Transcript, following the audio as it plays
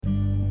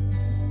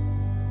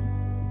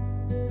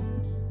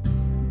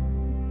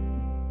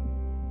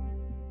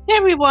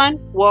everyone,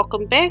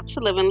 welcome back to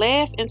Live and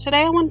Laugh, and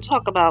today I want to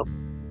talk about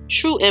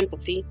true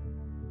empathy.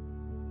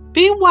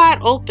 Be wide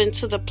open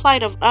to the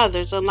plight of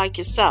others unlike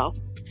yourself.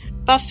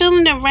 By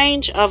feeling the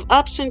range of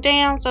ups and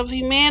downs of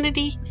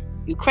humanity,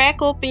 you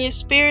crack open your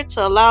spirit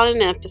to allow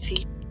in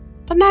empathy.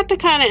 But not the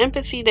kind of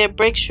empathy that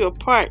breaks you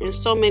apart in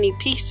so many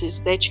pieces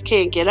that you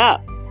can't get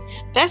up.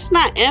 That's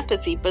not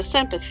empathy, but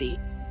sympathy.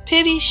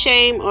 Pity,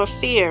 shame, or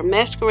fear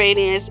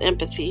masquerading as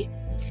empathy.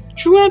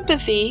 True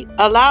empathy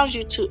allows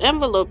you to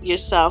envelope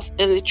yourself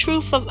in the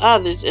truth of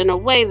others in a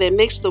way that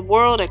makes the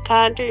world a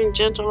kinder and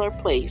gentler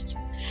place.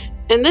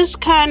 In this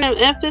kind of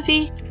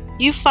empathy,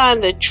 you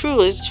find the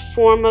truest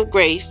form of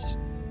grace.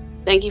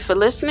 Thank you for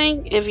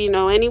listening. If you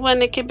know anyone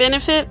that could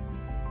benefit,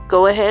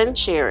 go ahead and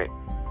share it.